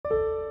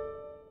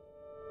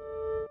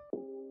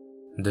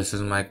This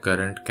is my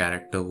current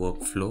character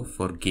workflow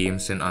for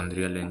games in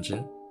Unreal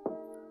Engine.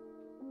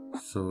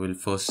 So we'll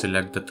first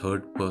select the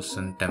third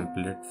person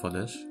template for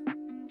this.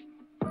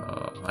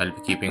 I'll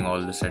be keeping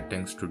all the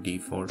settings to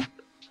default.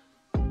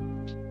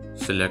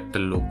 Select a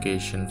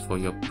location for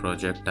your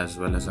project as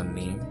well as a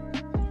name.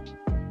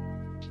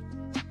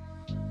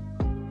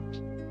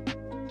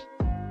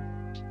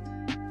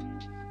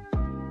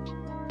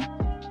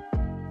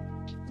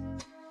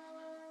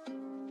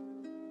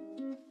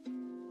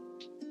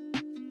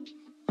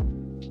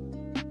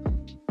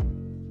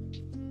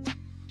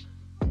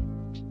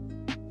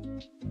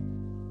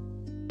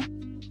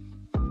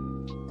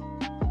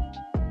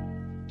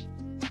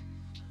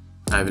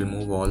 I will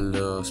move all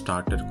the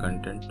starter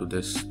content to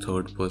this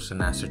third person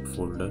asset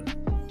folder.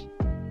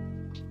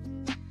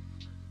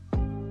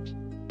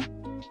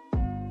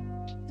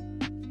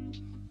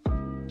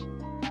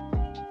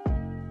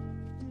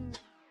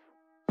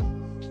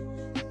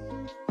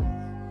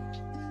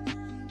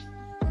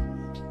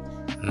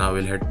 Now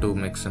we'll head to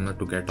Mixamo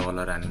to get all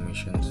our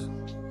animations.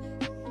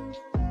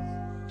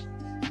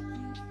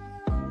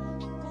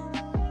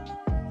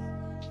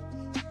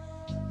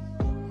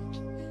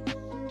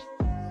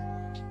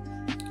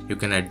 You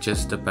can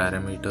adjust the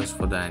parameters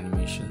for the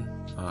animation.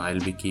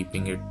 I'll be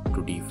keeping it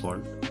to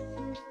default.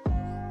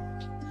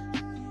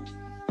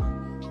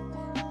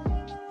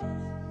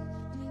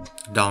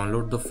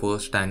 Download the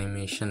first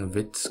animation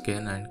with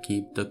skin and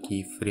keep the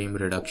keyframe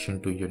reduction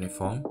to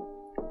uniform.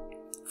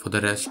 For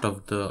the rest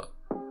of the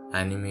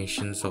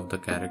animations of the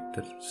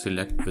character,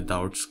 select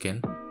without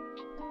skin.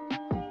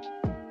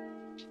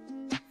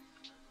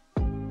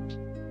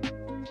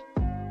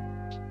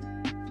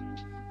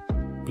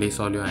 Place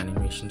all your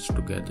animations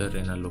together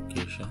in a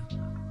location.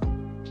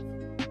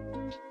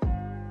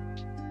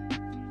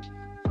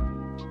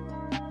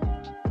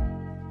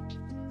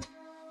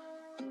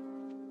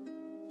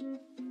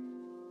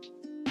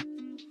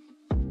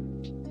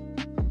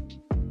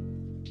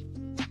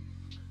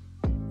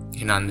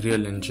 In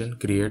Unreal Engine,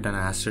 create an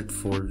asset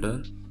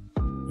folder.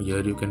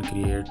 Here you can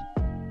create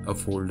a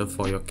folder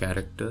for your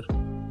character.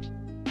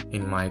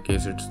 In my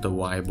case, it's the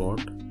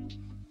Y-bot.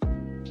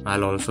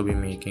 I'll also be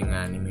making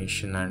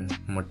animation and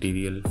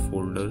material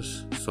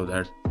folders so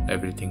that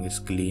everything is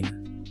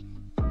clean.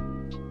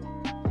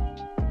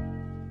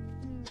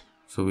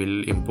 So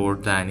we'll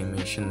import the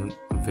animation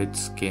with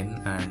skin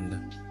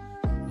and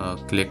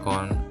click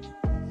on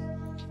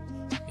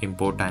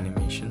import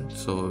animation.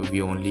 So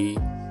we only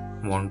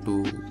want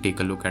to take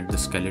a look at the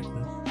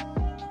skeleton.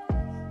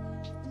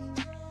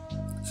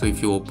 So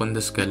if you open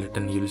the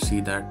skeleton, you'll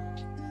see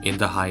that in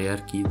the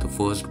hierarchy, the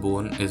first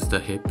bone is the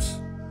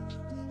hips,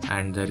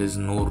 and there is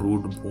no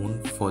root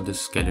bone for this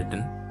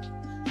skeleton.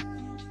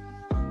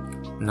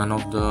 None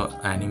of the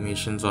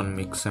animations on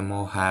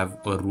Mixamo have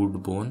a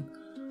root bone,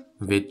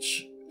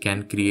 which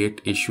can create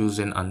issues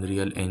in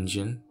Unreal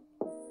Engine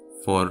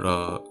for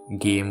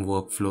game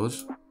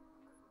workflows.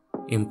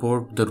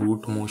 Import the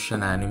root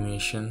motion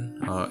animation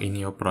in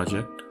your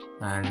project,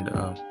 and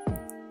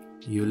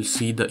you'll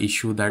see the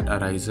issue that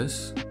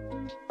arises.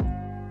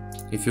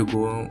 If you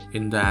go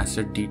in the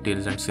asset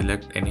details and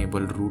select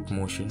enable root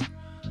motion,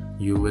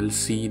 you will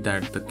see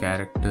that the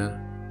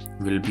character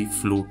will be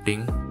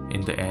floating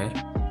in the air.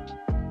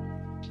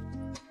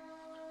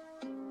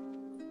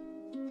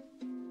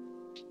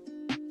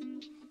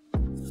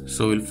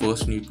 So we'll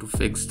first need to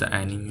fix the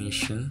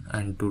animation,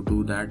 and to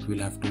do that we'll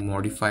have to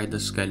modify the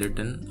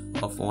skeleton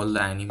of all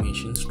the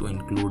animations to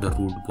include a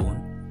root bone.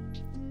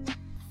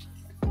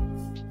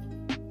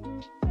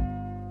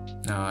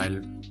 Now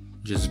I'll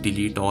just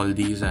delete all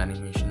these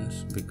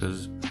animations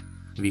because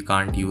we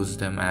can't use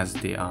them as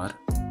they are.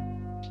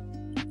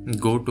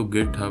 Go to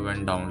GitHub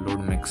and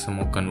download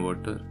Mixamo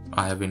Converter.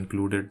 I have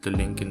included the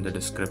link in the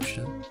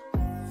description.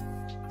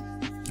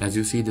 As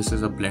you see, this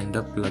is a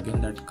Blender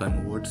plugin that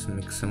converts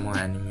Mixamo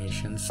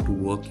animations to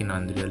work in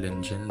Unreal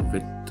Engine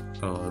with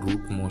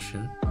root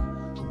motion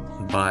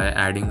by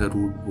adding a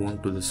root bone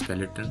to the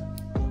skeleton.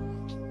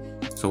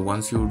 So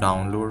once you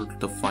download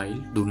the file,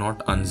 do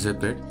not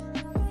unzip it.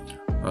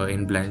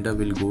 In Blender,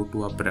 we'll go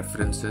to our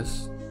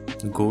preferences,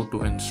 go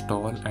to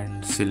install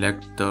and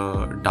select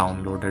the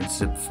downloaded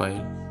zip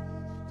file.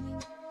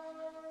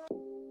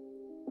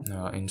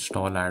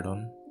 Install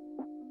add-on.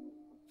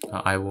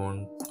 I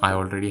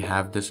already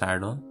have this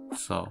add-on,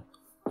 so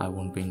I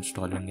won't be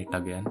installing it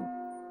again.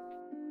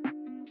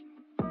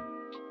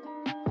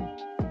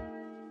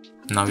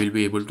 Now we'll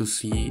be able to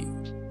see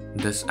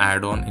this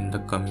add-on in the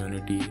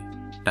community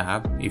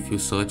tab. If you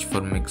search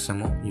for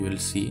Mixamo, you will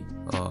see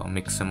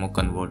Mixamo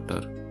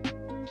Converter.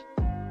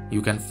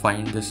 You can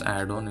find this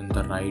add-on in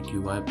the right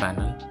UI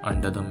panel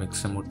under the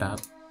Mixamo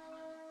tab.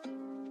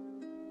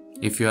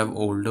 If you have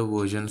older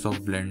versions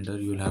of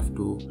Blender, you'll have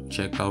to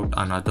check out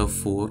another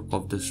fork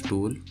of this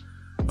tool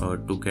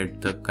to get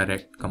the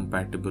correct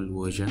compatible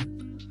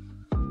version.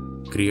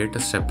 Create a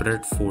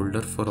separate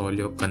folder for all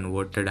your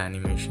converted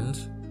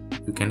animations.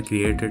 You can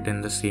create it in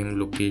the same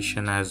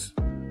location as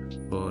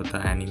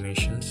the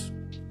animations.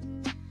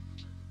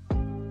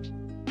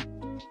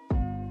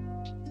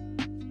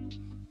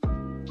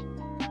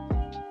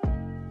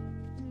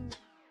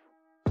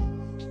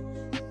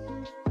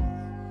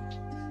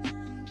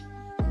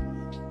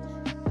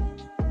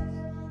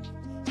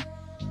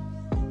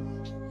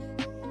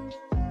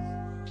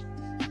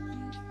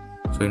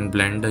 So in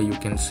Blender you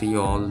can see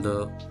all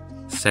the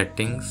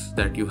settings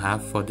that you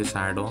have for this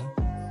add-on.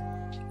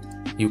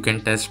 You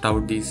can test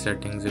out these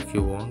settings if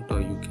you want,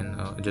 or you can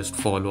just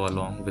follow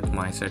along with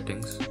my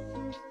settings.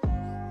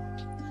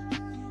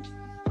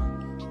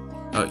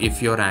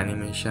 If your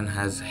animation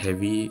has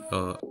heavy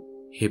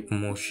hip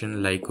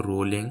motion like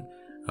rolling,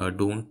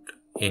 don't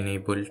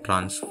enable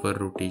transfer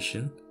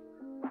rotation,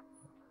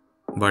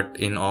 but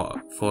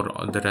for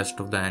the rest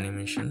of the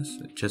animations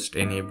just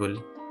enable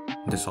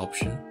this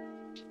option.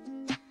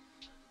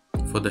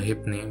 For the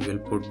hip name, we'll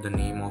put the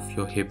name of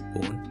your hip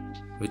bone,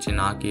 which in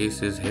our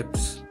case is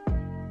hips.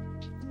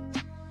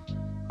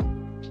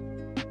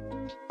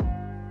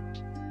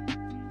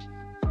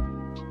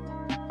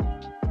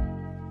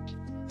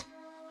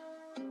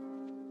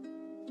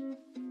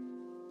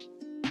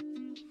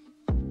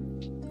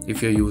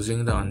 If you're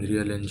using the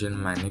Unreal Engine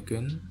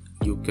mannequin,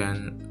 you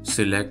can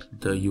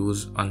select the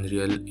use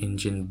Unreal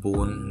Engine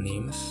bone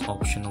names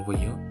option over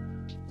here,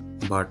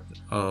 but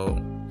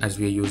as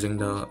we are using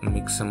the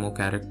Mixamo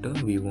character,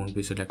 we won't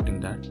be selecting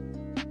that.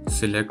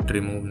 Select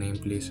remove name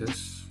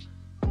places,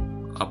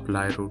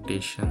 apply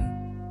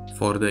rotation.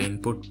 For the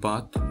input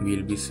path,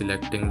 we'll be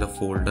selecting the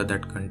folder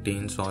that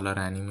contains all our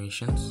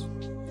animations,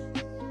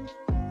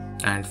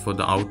 and for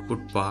the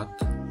output path,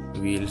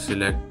 we'll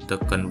select the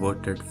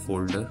converted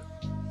folder.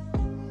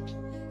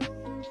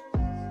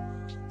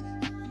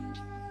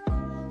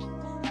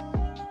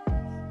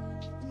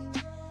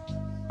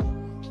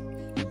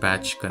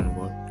 Batch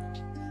convert.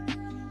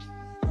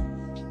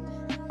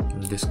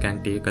 This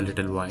can take a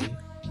little while.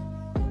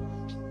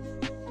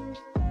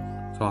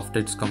 So after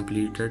it's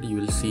completed, you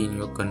will see in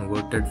your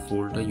converted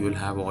folder you will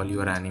have all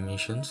your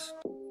animations.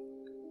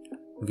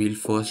 We'll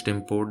first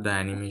import the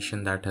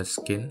animation that has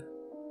skin.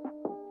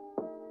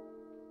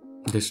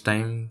 This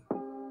time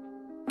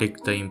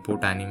pick the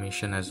import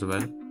animation as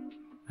well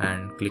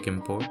and click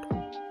import.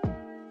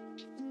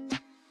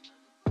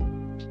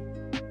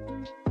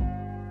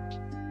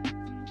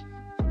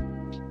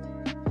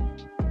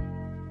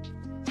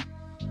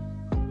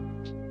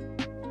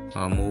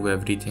 Move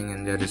everything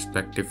in their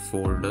respective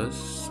folders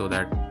so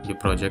that your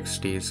project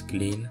stays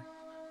clean.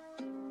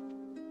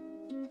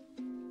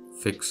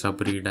 Fix up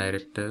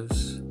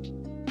redirectors.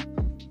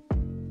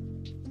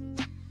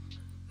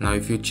 Now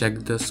if you check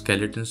the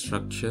skeleton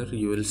structure,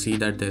 you will see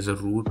that there's a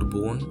root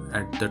bone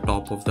at the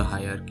top of the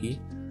hierarchy,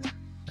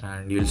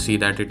 and you'll see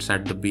that it's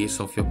at the base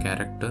of your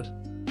character.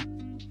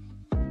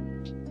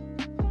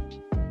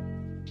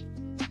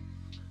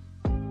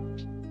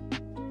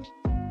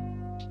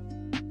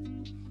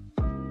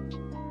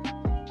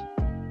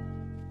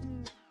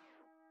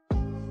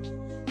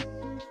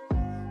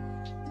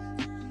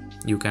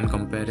 You can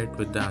compare it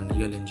with the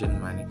Unreal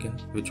Engine mannequin,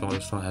 which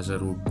also has a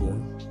root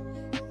bone.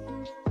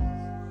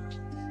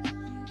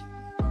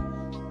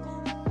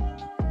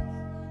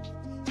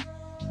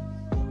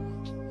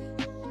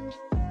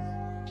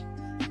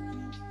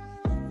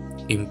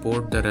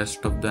 Import the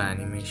rest of the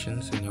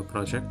animations in your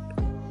project.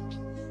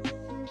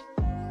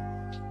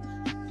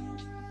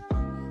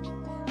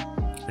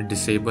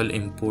 Disable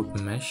import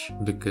mesh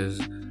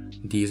because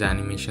these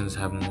animations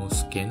have no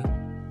skin,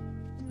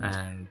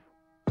 and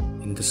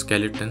in the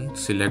skeleton,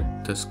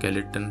 select the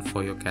skeleton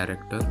for your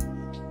character.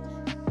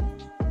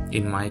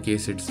 In my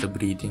case, it's the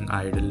breathing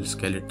idle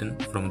skeleton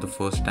from the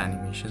first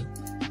animation.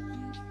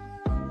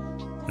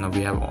 Now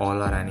we have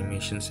all our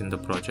animations in the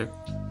project,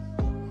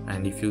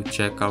 and if you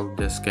check out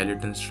the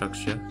skeleton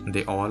structure,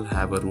 they all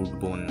have a root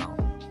bone now.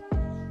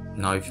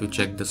 Now if you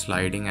check the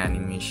sliding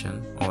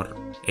animation or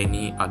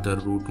any other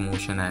root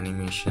motion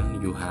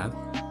animation you have,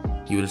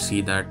 you will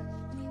see that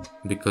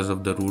because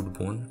of the root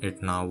bone,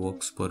 it now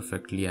works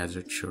perfectly as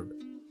it should.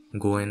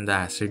 Go in the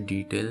asset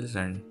details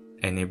and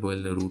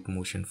enable the root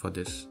motion for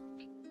this.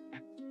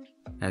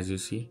 As you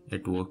see,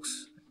 it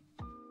works